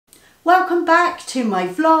Welcome back to my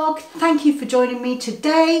vlog. Thank you for joining me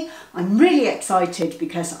today. I'm really excited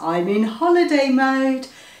because I'm in holiday mode.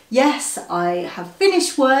 Yes, I have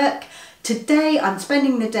finished work. Today I'm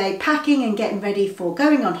spending the day packing and getting ready for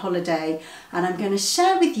going on holiday, and I'm going to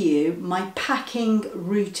share with you my packing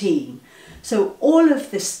routine. So all of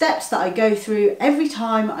the steps that I go through every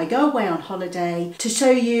time I go away on holiday to show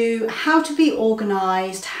you how to be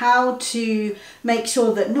organised, how to make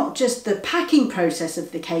sure that not just the packing process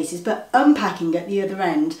of the cases but unpacking at the other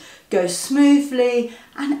end goes smoothly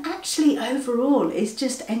and actually overall is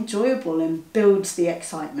just enjoyable and builds the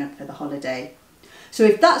excitement for the holiday. So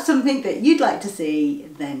if that's something that you'd like to see,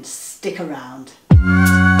 then stick around.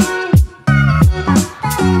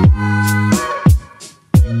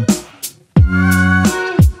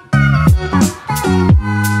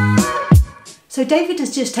 So David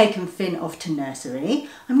has just taken Finn off to nursery.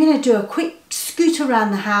 I'm going to do a quick scoot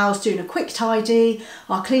around the house, doing a quick tidy.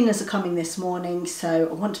 Our cleaners are coming this morning, so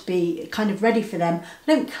I want to be kind of ready for them.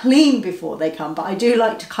 I don't clean before they come, but I do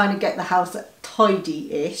like to kind of get the house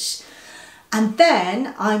tidy-ish. And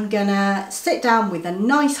then I'm gonna sit down with a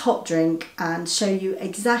nice hot drink and show you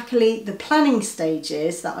exactly the planning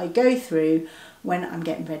stages that I go through when I'm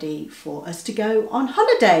getting ready for us to go on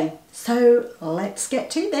holiday. So let's get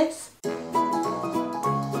to this.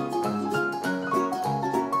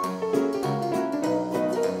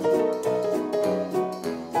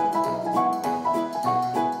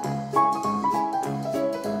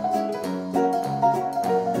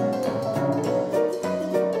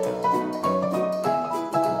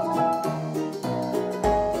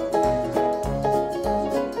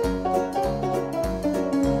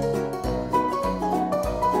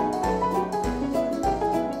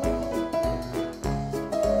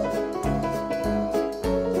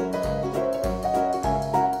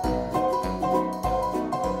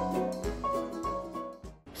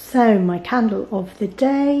 So my candle of the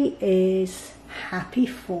day is Happy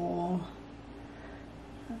Fall.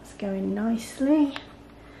 That's going nicely.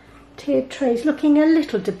 Tiered tray's looking a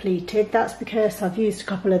little depleted. That's because I've used a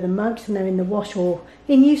couple of the mugs and they're in the wash or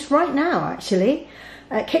in use right now actually.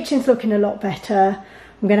 Kitchen's looking a lot better.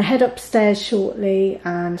 I'm going to head upstairs shortly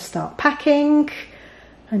and start packing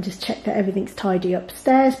and just check that everything's tidy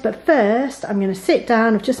upstairs. But first I'm going to sit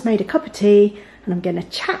down. I've just made a cup of tea and I'm going to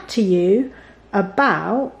chat to you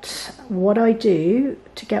about what I do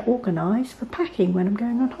to get organised for packing when I'm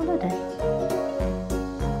going on holiday.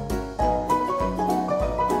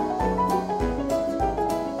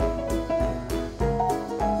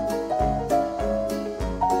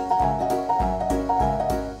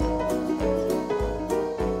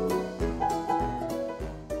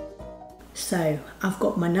 So I've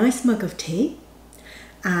got my nice mug of tea,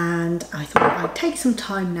 and I thought I'd take some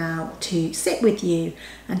time now to sit with you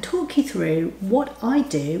and talk you through what I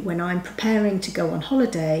do when I'm preparing to go on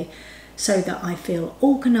holiday so that I feel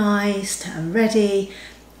organised and ready,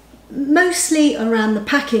 mostly around the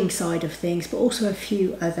packing side of things, but also a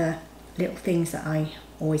few other little things that I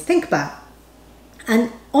always think about.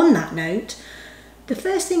 And on that note, the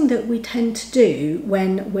first thing that we tend to do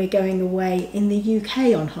when we're going away in the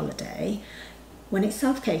UK on holiday, when it's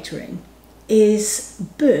self-catering, is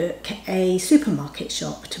book a supermarket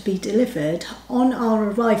shop to be delivered on our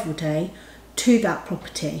arrival day to that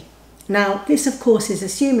property. Now this of course is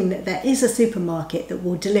assuming that there is a supermarket that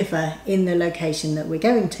will deliver in the location that we're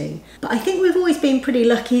going to, but I think we've always been pretty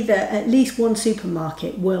lucky that at least one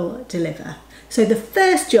supermarket will deliver. So the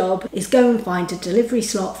first job is go and find a delivery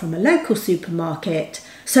slot from a local supermarket.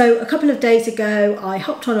 So a couple of days ago I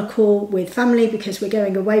hopped on a call with family because we're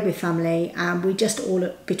going away with family, and we just all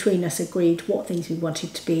between us agreed what things we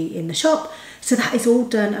wanted to be in the shop. So that is all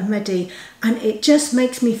done and ready, and it just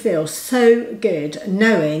makes me feel so good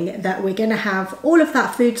knowing that we're going to have all of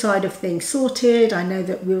that food side of things sorted. I know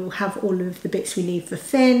that we'll have all of the bits we need for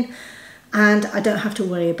Finn, and I don't have to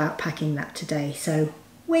worry about packing that today, so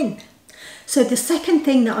win. So the second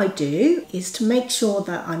thing that I do is to make sure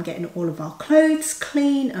that I'm getting all of our clothes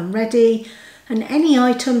clean and ready, and any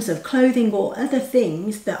items of clothing or other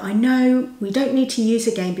things that I know we don't need to use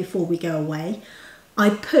again before we go away, I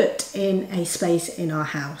put in a space in our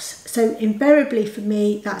house. So invariably for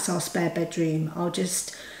me, that's our spare bedroom. I'll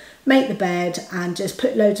just make the bed and just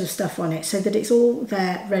put loads of stuff on it so that it's all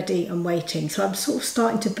there ready and waiting. So I'm sort of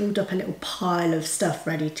starting to build up a little pile of stuff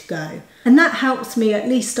ready to go. And that helps me at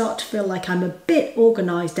least start to feel like I'm a bit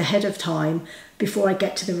organised ahead of time before I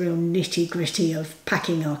get to the real nitty-gritty of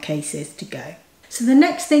packing our cases to go. So the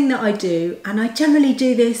next thing that I do, and I generally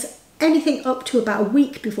do this anything up to about a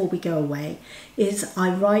week before we go away, is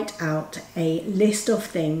I write out a list of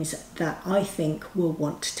things that I think we'll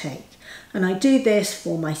want to take. And I do this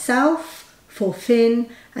for myself, for Finn,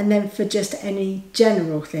 and then for just any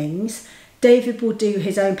general things. David will do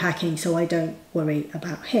his own packing, so I don't worry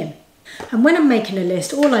about him. And when I'm making a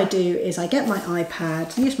list, all I do is I get my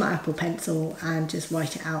iPad, use my Apple Pencil and just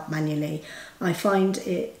write it out manually. I find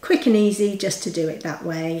it quick and easy just to do it that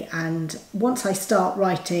way, and once I start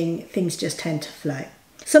writing, things just tend to flow.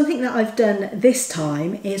 Something that I've done this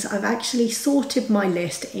time is I've actually sorted my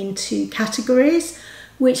list into categories,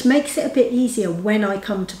 which makes it a bit easier when I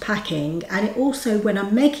come to packing, and it also, when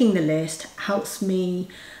I'm making the list, helps me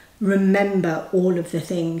remember all of the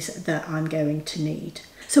things that I'm going to need.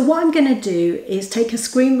 So what I'm going to do is take a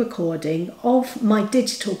screen recording of my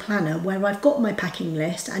digital planner where I've got my packing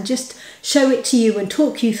list and just show it to you and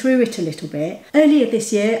talk you through it a little bit. Earlier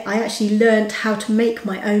this year, I actually learned how to make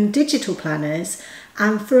my own digital planners,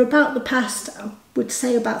 and for about the past, I would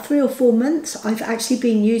say about 3 or 4 months, I've actually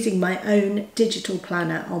been using my own digital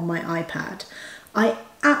planner on my iPad. I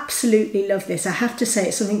absolutely love this. I have to say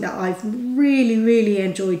it's something that I've really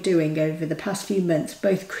enjoyed doing over the past few months,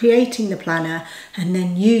 both creating the planner and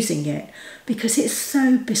then using it, because it's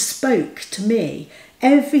so bespoke to me.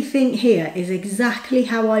 Everything here is exactly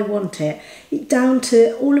how I want it, down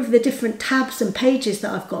to all of the different tabs and pages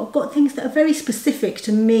that I've got. I've got things that are very specific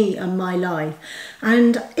to me and my life,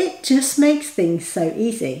 and it just makes things so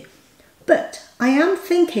easy. But I am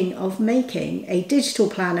thinking of making a digital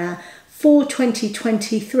planner for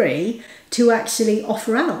 2023 to actually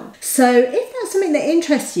offer out. So if that's something that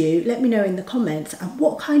interests you, let me know in the comments and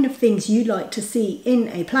what kind of things you'd like to see in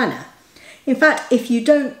a planner. In fact, if you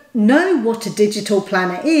don't know what a digital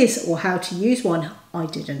planner is or how to use one, I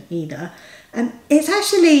didn't either, it's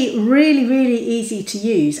actually really easy to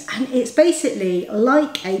use, and it's basically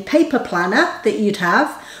like a paper planner that you'd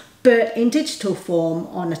have, but in digital form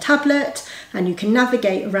on a tablet, and you can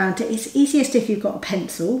navigate around it. It's easiest if you've got a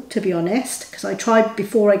pencil, to be honest, because I tried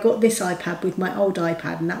before I got this iPad with my old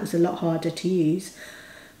iPad and that was a lot harder to use.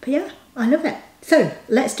 But yeah, I love it. So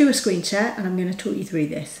let's do a screen share and I'm going to talk you through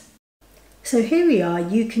this. So here we are.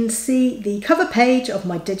 You can see the cover page of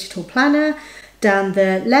my digital planner. Down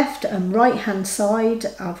the left and right hand side,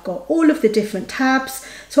 I've got all of the different tabs.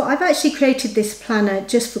 So I've actually created this planner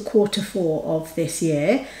just for Q4 of this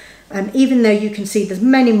year. Even though you can see there's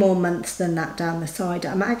many more months than that down the side,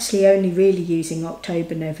 I'm actually only really using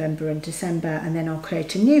October, November and December, and then I'll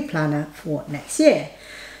create a new planner for next year.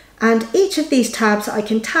 And each of these tabs I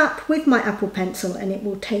can tap with my Apple Pencil and it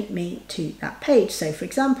will take me to that page. So for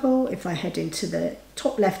example, if I head into the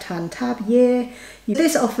top left hand tab, year,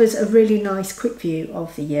 this offers a really nice quick view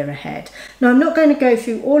of the year ahead. Now I'm not going to go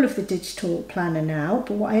through all of the digital planner now,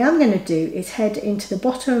 but what I am going to do is head into the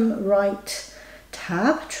bottom right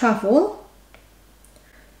tab, travel,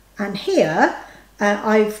 and here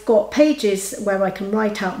I've got pages where I can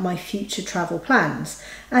write out my future travel plans,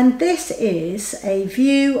 and this is a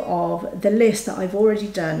view of the list that I've already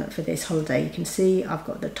done for this holiday. You can see I've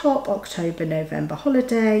got the top October, November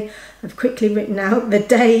holiday. I've quickly written out the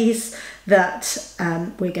days that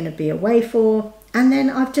we're going to be away for, and then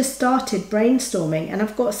I've just started brainstorming, and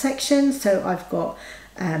I've got sections. So I've got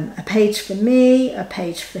a page for me, a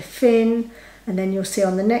page for Finn, and then you'll see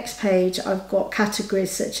on the next page I've got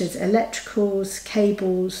categories such as electricals,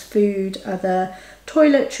 cables, food, other,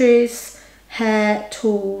 toiletries, hair,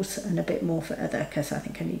 tools, and a bit more for other, because I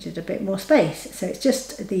think I needed a bit more space. So it's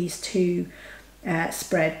just these two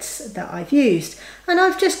spreads that I've used, and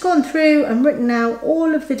I've just gone through and written out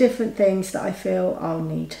all of the different things that I feel I'll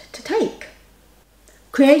need to take.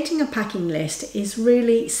 Creating a packing list is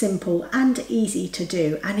really simple and easy to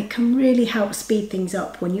do, and it can really help speed things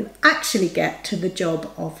up when you actually get to the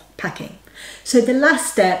job of packing. So the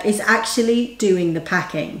last step is actually doing the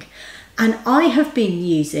packing, and I have been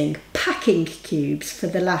using packing cubes for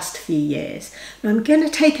the last few years. Now I'm going to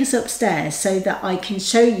take us upstairs so that I can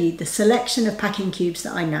show you the selection of packing cubes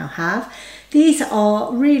that I now have. These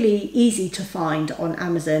are really easy to find on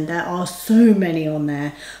Amazon. There are so many on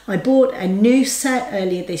there. I bought a new set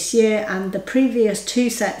earlier this year, and the previous 2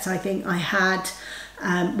 sets I think I had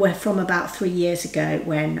were from about 3 years ago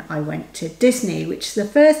when I went to Disney, which is the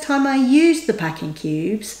first time I used the packing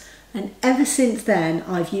cubes, and ever since then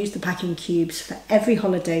I've used the packing cubes for every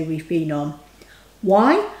holiday we've been on.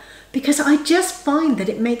 Why? because I just find that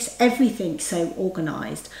it makes everything so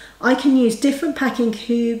organised. I can use different packing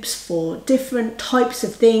cubes for different types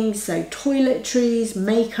of things, so toiletries,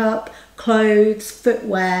 makeup, clothes,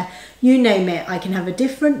 footwear, you name it. I can have a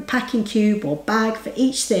different packing cube or bag for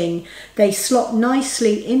each thing. They slot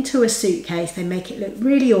nicely into a suitcase, they make it look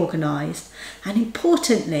really organised. And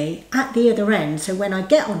importantly, at the other end, so when I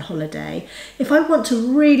get on holiday, if I want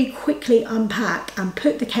to really quickly unpack and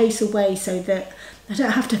put the case away so that I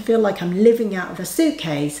don't have to feel like I'm living out of a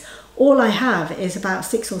suitcase, all I have is about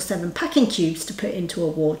 6 or 7 packing cubes to put into a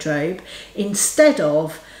wardrobe instead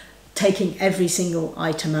of taking every single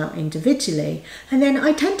item out individually. And then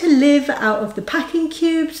I tend to live out of the packing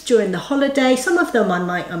cubes during the holiday. Some of them I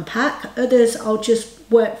might unpack, others I'll just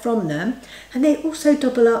work from them. And they also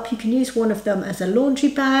double up. You can use one of them as a laundry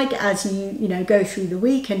bag as you go through the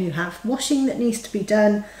week and you have washing that needs to be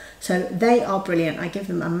done. So they are brilliant. I give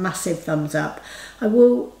them a massive thumbs up. I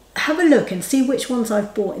will have a look and see which ones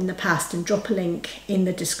I've bought in the past and drop a link in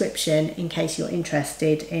the description in case you're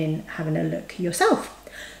interested in having a look yourself.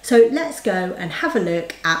 So let's go and have a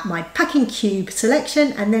look at my packing cube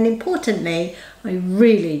selection, and then importantly, I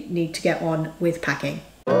really need to get on with packing.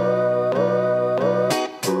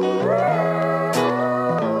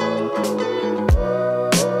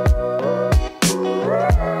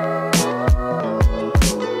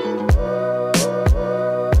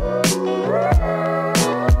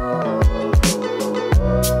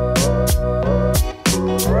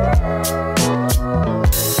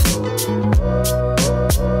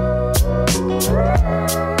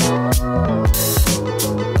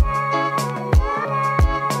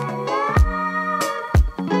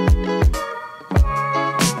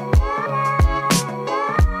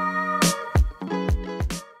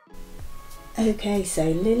 Okay, so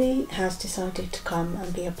Lily has decided to come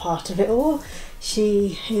and be a part of it all.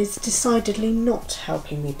 She is decidedly not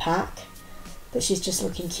helping me pack, but she's just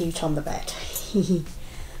looking cute on the bed.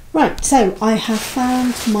 Right, so I have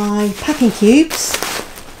found my packing cubes.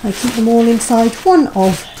 I keep them all inside one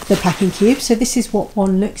of the packing cubes, so this is what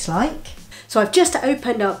one looks like. So I've just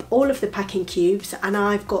opened up all of the packing cubes and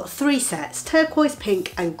I've got 3 sets, turquoise,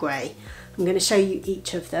 pink and grey. I'm going to show you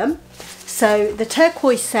each of them. So the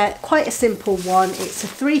turquoise set, quite a simple one. It's a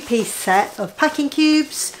 3-piece set of packing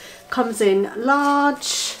cubes. Comes in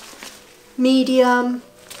large, medium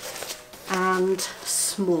and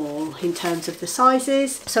small in terms of the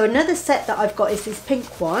sizes. So another set that I've got is this pink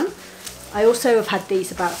one. I also have had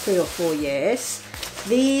these about 3 or 4 years.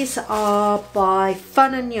 These are by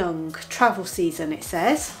Fun & Young, travel season it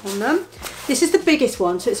says on them. This is the biggest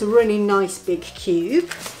one, so it's a really nice big cube.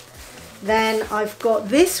 Then I've got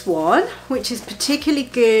this one, which is particularly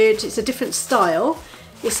good. It's a different style.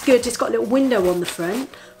 It's good. It's got a little window on the front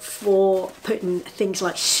for putting things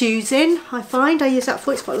like shoes in. I find I use that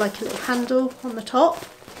for. It's got like a little handle on the top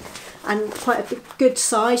and quite a big, good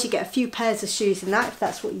size. You get a few pairs of shoes in that if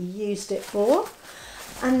that's what you used it for.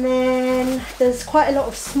 And then there's quite a lot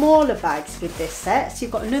of smaller bags with this set. So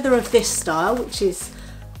you've got another of this style, which is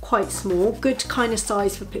quite small. Good kind of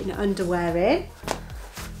size for putting underwear in.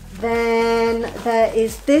 Then there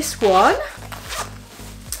is this one.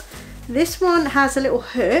 This one has a little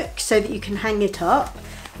hook so that you can hang it up.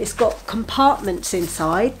 It's got compartments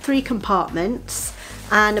inside, 3 compartments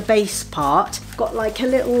and a base part. Got like a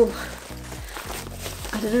little,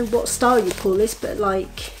 I don't know what style you call this, but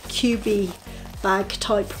like cubey bag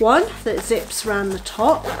type one that zips around the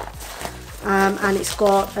top. And it's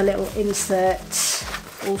got a little insert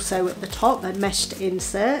also at the top, a meshed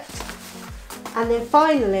insert. And then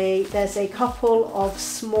finally, there's a couple of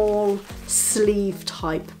small sleeve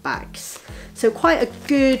type bags. So quite a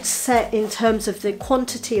good set in terms of the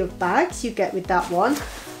quantity of bags you get with that one.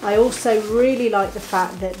 I also really like the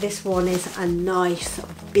fact that this one is a nice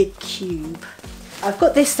big cube. I've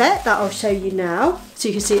got this set that I'll show you now. So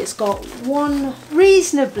you can see it's got one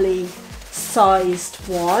reasonably sized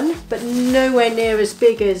one, but nowhere near as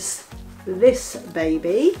big as this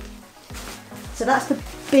baby. So that's the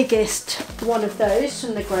biggest one of those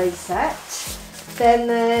from the grey set. Then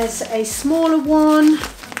there's a smaller one.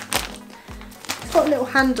 It's got a little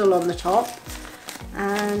handle on the top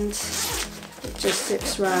and it just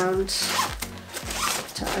zips round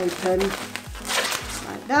to open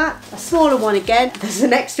like that. A smaller one again. There's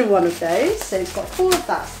an extra one of those, so it's got 4 of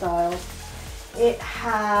that style. It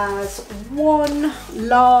has 1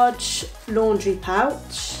 large laundry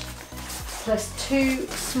pouch plus 2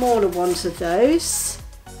 smaller ones of those.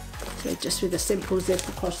 So just with a simple zip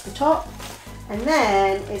across the top. And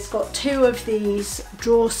then it's got 2 of these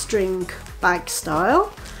drawstring bag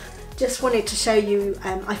style. Just wanted to show you,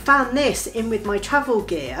 I found this in with my travel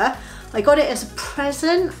gear. I got it as a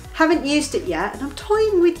present, haven't used it yet, and I'm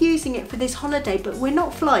toying with using it for this holiday, but we're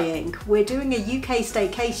not flying. We're doing a UK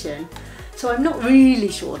staycation, so I'm not really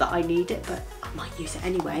sure that I need it, but I might use it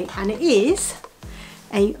anyway. And it is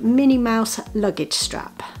a Minnie Mouse luggage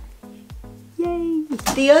strap. Yay!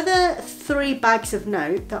 The other 3 bags of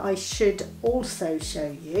note that I should also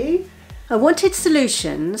show you. I wanted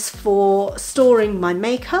solutions for storing my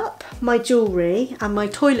makeup, my jewellery and my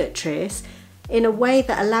toiletries in a way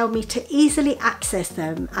that allowed me to easily access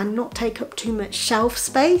them and not take up too much shelf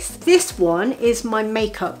space. This one is my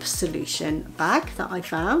makeup solution bag that I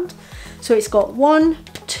found. So it's got 1,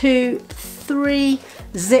 2, 3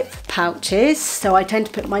 zip pouches. So I tend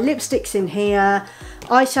to put my lipsticks in here,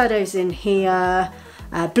 eyeshadows in here,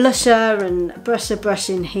 blusher and brush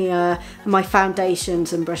in here, and my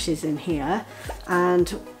foundations and brushes in here.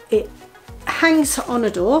 And it hangs on a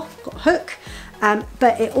door, got a hook,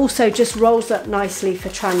 but it also just rolls up nicely for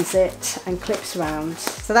transit and clips around.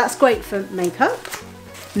 So that's great for makeup.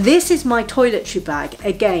 This is my toiletry bag.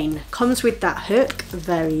 Again, comes with that hook,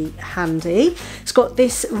 very handy. It's got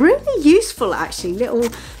this really useful actually little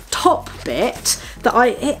top bit that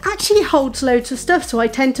it actually holds loads of stuff. So I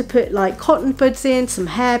tend to put like cotton buds in, some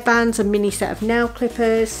hairbands, a mini set of nail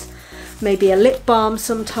clippers, maybe a lip balm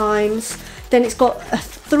sometimes. Then it's got a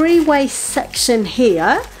 3-way section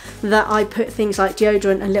here that I put things like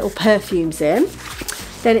deodorant and little perfumes in.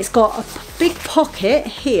 Then it's got a big pocket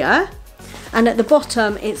here, and at the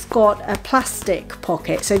bottom it's got a plastic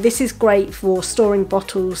pocket. So this is great for storing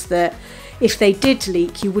bottles that if they did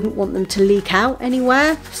leak, you wouldn't want them to leak out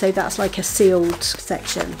anywhere. So that's like a sealed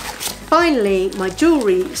section. Finally, my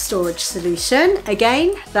jewellery storage solution.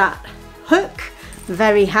 Again, that hook,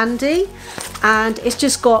 very handy. And it's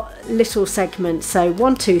just got little segments. So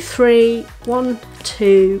 1, 2, 3, 1,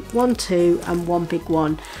 2, 1, 2, and 1 big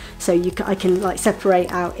one. So I can like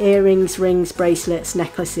separate out earrings, rings, bracelets,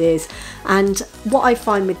 necklaces. And what I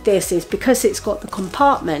find with this is because it's got the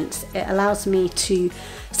compartments, it allows me to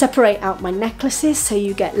separate out my necklaces, so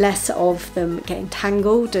you get less of them getting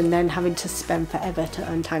tangled and then having to spend forever to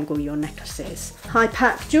untangle your necklaces. I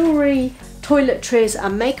pack jewellery, toiletries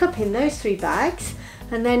and makeup in those 3 bags,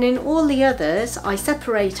 and then in all the others I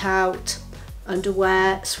separate out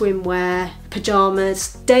underwear, swimwear,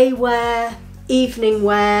 pyjamas, day wear, evening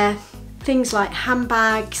wear, things like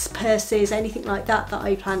handbags, purses, anything like that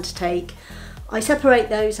I plan to take. I separate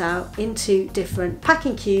those out into different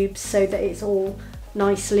packing cubes so that it's all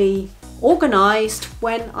nicely organised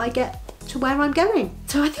when I get to where I'm going.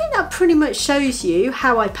 So I think that pretty much shows you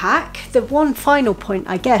how I pack. The one final point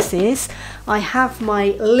I guess is I have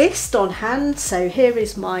my list on hand. So here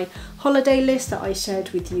is my holiday list that I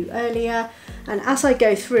shared with you earlier, and as I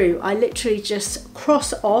go through I literally just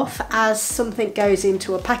cross off as something goes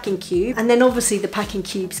into a packing cube, and then obviously the packing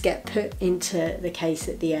cubes get put into the case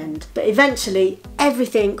at the end, but eventually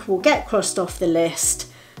everything will get crossed off the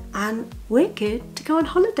list and we're good to go on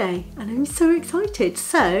holiday, and I'm so excited.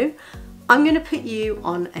 So I'm going to put you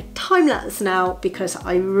on a time lapse now because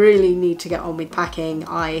I really need to get on with packing.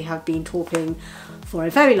 I have been talking for a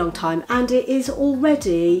very long time and it is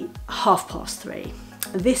already 3:30.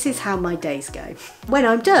 This is how my days go. When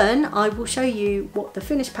I'm done, I will show you what the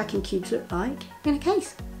finished packing cubes look like in a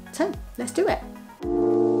case. So let's do it.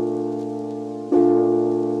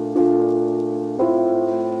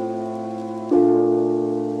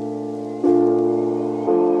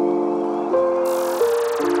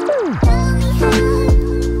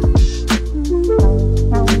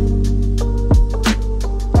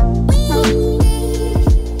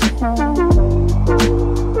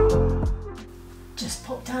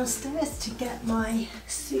 Downstairs to get my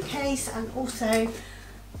suitcase and also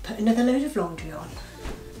put another load of laundry on.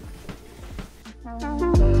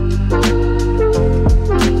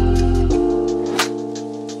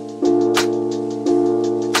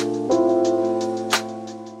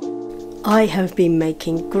 I have been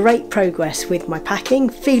making great progress with my packing,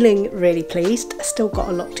 feeling really pleased. Still got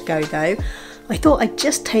a lot to go though. I thought I'd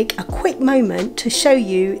just take a quick moment to show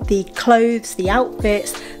you the clothes, the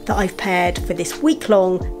outfits that I've paired for this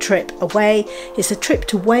week-long trip away. It's a trip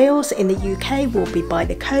to Wales in the UK, we'll be by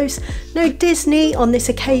the coast. No Disney on this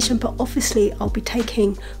occasion, but obviously I'll be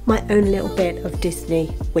taking my own little bit of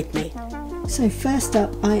Disney with me. So first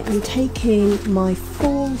up, I am taking my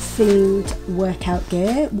fall themed workout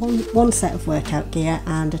gear, one set of workout gear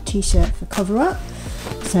and a t-shirt for cover up,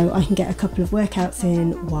 so I can get a couple of workouts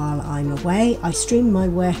in while I'm away. I stream my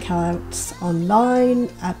workouts online.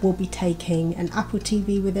 We'll be taking an Apple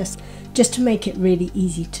TV with us just to make it really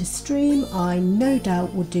easy to stream. I no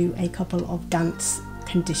doubt will do a couple of dance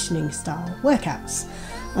conditioning style workouts.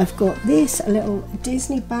 I've got this, a little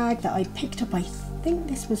Disney bag that I picked up, I think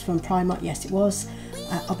this was from Primark, yes it was.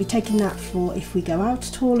 I'll be taking that for if we go out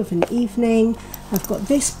at all of an evening. I've got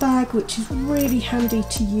this bag which is really handy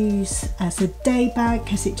to use as a day bag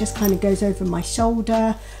because it just kind of goes over my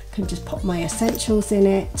shoulder. Can just pop my essentials in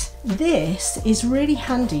it. This is really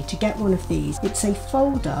handy to get one of these. It's a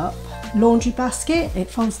fold up laundry basket. It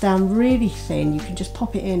folds down really thin. You can just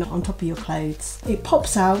pop it in on top of your clothes. It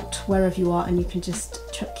pops out wherever you are and you can just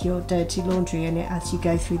chuck your dirty laundry in it as you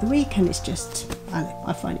go through the week, and it's just,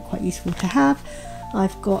 I find it quite useful to have.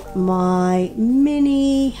 I've got my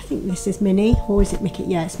Minnie, I think this is Minnie, or is it Mickey?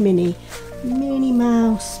 Yeah, it's Minnie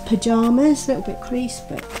Mouse pyjamas, a little bit creased,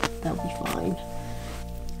 but they'll be fine.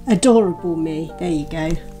 Adorable me, there you go.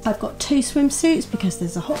 I've got 2 swimsuits because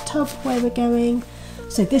there's a hot tub where we're going.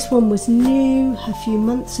 So this one was new a few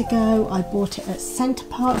months ago. I bought it at Centre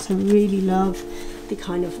Parks. I really love the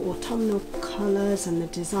kind of autumnal colours and the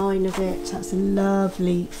design of it. So that's a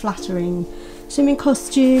lovely, flattering swimming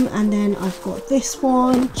costume. And then I've got this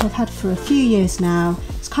one, which I've had for a few years now.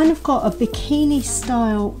 It's kind of got a bikini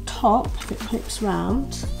style top that clips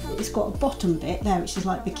round. It's got a bottom bit there, which is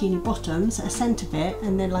like bikini bottoms, a centre bit,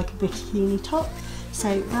 and then like a bikini top.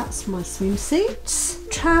 So that's my swimsuits.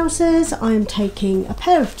 Trousers, I'm taking a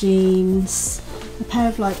pair of jeans, a pair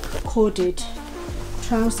of like corded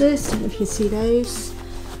trousers, I don't know if you can see those,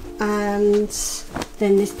 and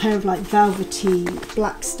then this pair of like velvety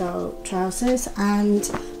black style trousers, and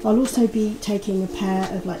I'll also be taking a pair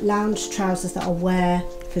of like lounge trousers that I'll wear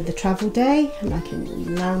for the travel day, and I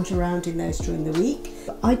can lounge around in those during the week.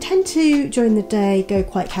 I tend to, during the day, go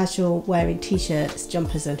quite casual, wearing t-shirts,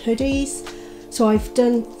 jumpers and hoodies. So I've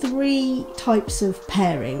done 3 types of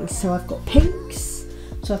pairings. So I've got pinks,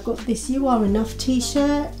 so I've got this You Are Enough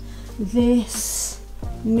t-shirt, this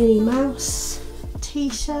Minnie Mouse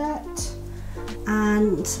t-shirt,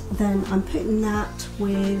 and then I'm putting that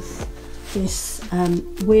with this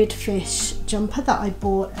Weird Fish jumper that I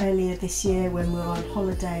bought earlier this year when we were on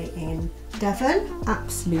holiday in Devon.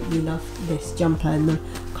 Absolutely love this jumper and the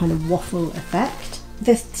kind of waffle effect.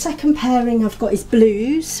 The second pairing I've got is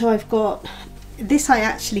blues. So I've got this, I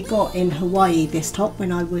actually got in Hawaii, this top,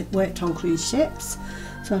 when I worked on cruise ships.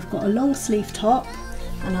 So I've got a long sleeve top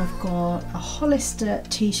and I've got a Hollister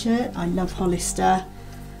t-shirt. I love Hollister.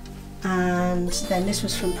 And then this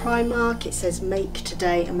was from Primark. It says make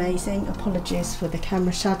today amazing. Apologies for the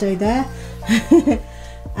camera shadow there.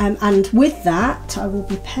 And with that I will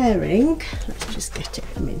be pairing, let's just get it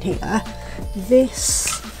from in here,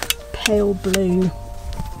 this pale blue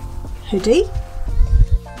hoodie.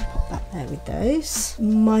 Pop that there with those.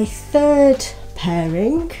 My third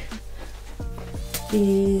pairing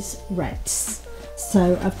is reds.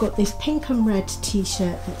 So I've got this pink and red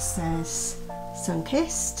t-shirt that says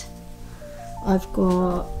Sunkissed. I've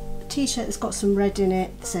got a t-shirt that's got some red in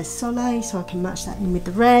it that says Soleil, so I can match that in with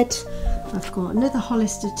the red. I've got another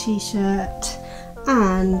Hollister t-shirt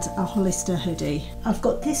and a Hollister hoodie. I've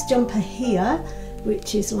got this jumper here,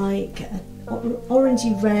 which is like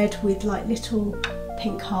orangey red with like little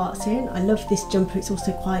pink hearts in. I love this jumper, it's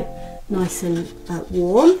also quite nice and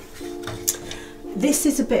warm. This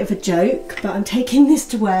is a bit of a joke, but I'm taking this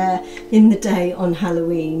to wear in the day on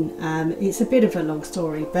Halloween. It's a bit of a long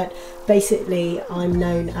story, but basically I'm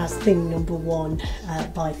known as thing number 1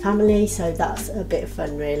 by family, so that's a bit of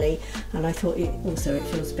fun really. And I thought it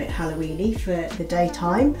feels a bit Halloweeny for the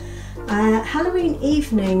daytime. Halloween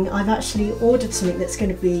evening I've actually ordered something that's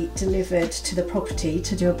going to be delivered to the property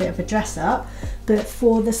to do a bit of a dress up. But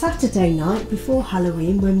for the Saturday night before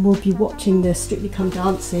Halloween, when we'll be watching the Strictly Come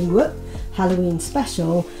Dancing Halloween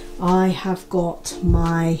special, I have got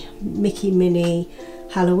my Mickey Minnie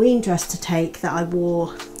Halloween dress to take that I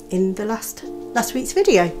wore in the last week's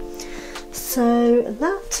video. So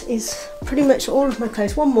that is pretty much all of my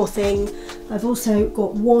clothes. One more thing, I've also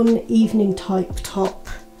got one evening type top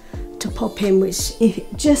to pop in, which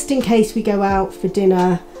just in case we go out for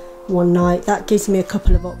dinner one night, that gives me a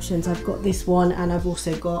couple of options. I've got this one and I've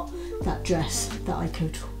also got that dress that I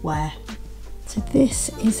could wear. So this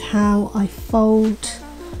is how I fold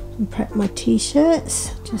and prep my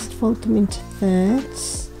t-shirts. Just fold them into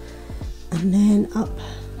thirds and then up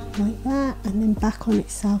like that, and then back on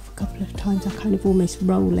itself a couple of times. I kind of almost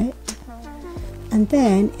roll it. And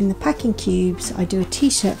then in the packing cubes, I do a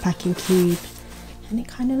t-shirt packing cube and it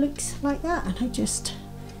kind of looks like that. And I just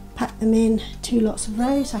pack them in 2 lots of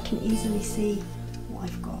rows. I can easily see what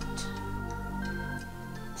I've got.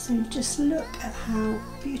 So just look at how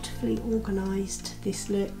beautifully organised this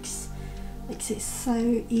looks. Makes it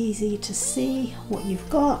so easy to see what you've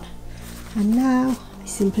got. And now I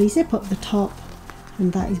simply zip up the top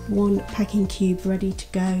and that is one packing cube ready to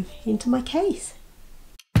go into my case.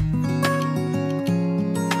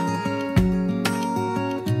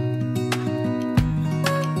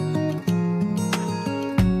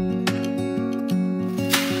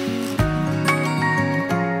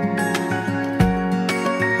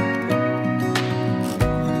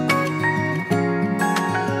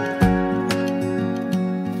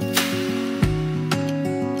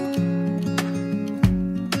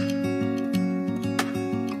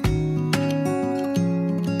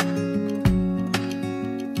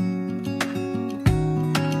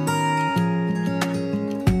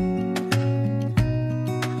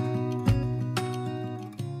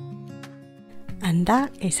 And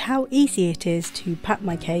that is how easy it is to pack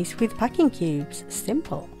my case with packing cubes.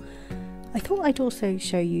 Simple. I thought I'd also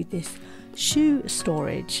show you this shoe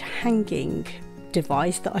storage hanging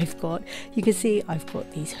device that I've got. You can see I've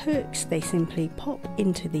got these hooks. They simply pop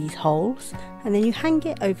into these holes and then you hang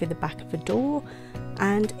it over the back of a door,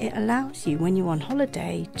 and it allows you, when you're on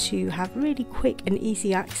holiday, to have really quick and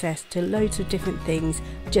easy access to loads of different things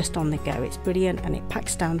just on the go. It's brilliant and it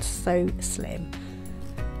packs down so slim.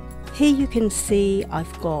 Here you can see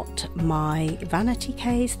I've got my vanity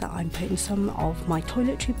case that I'm putting some of my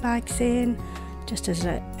toiletry bags in, just as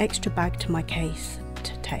an extra bag to my case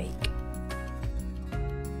to take.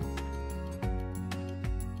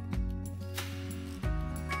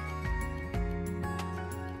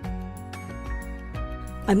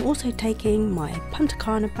 I'm also taking my Punta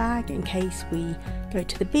Cana bag in case we go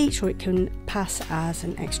to the beach, or it can pass as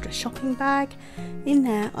an extra shopping bag. In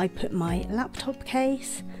there I put my laptop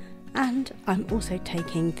case, and I'm also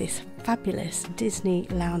taking this fabulous Disney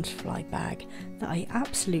Loungefly bag that I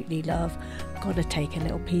absolutely love. Gotta take a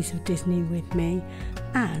little piece of Disney with me,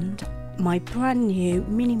 and my brand new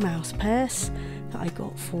Minnie Mouse purse that I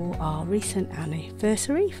got for our recent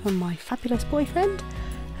anniversary from my fabulous boyfriend,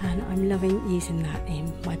 and I'm loving using that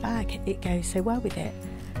in my bag. It goes so well with it.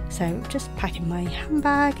 So just packing my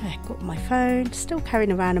handbag, I've got my phone, still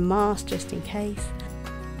carrying around a mask just in case,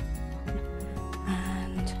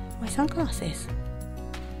 sunglasses,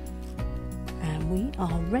 and we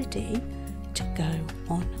are ready to go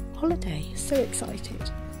on holiday. So excited.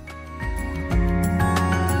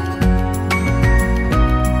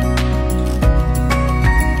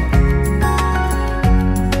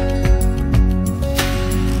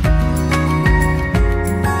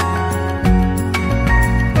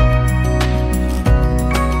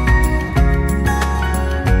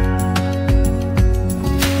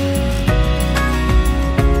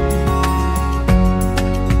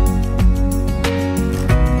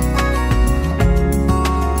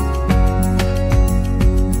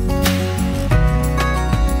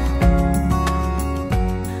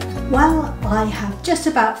 Well, I have just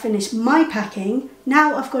about finished my packing.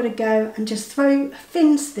 Now I've got to go and just throw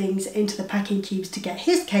Finn's things into the packing cubes to get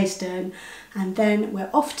his case done, and then we're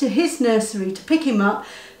off to his nursery to pick him up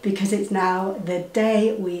because it's now the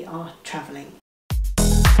day we are travelling.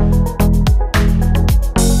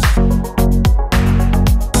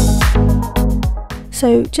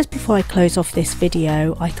 So just before I close off this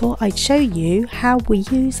video, I thought I'd show you how we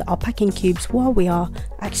use our packing cubes while we are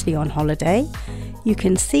actually on holiday. You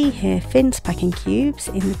can see here Finn's packing cubes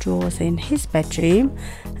in the drawers in his bedroom,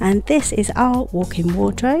 and this is our walk-in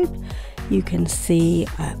wardrobe. You can see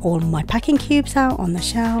all my packing cubes out on the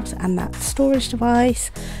shelves, and that storage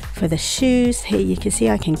device for the shoes. Here you can see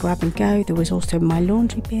I can grab and go. There was also my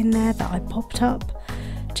laundry bin there that I popped up.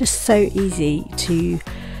 Just so easy to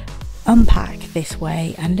unpack this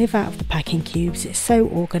way and live out of the packing cubes. It's so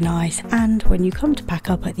organised, and when you come to pack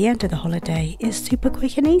up at the end of the holiday, it's super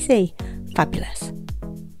quick and easy. Fabulous.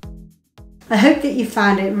 I hope that you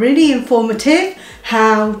found it really informative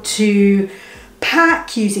how to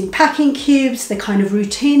pack using packing cubes, the kind of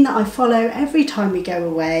routine that I follow every time we go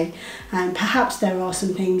away, and perhaps there are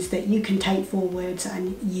some things that you can take forwards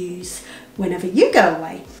and use whenever you go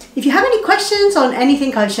away. If you have any questions on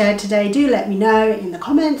anything I've shared today, do let me know in the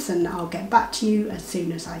comments and I'll get back to you as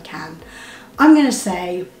soon as I can. I'm going to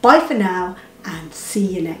say bye for now and see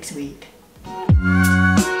you next week.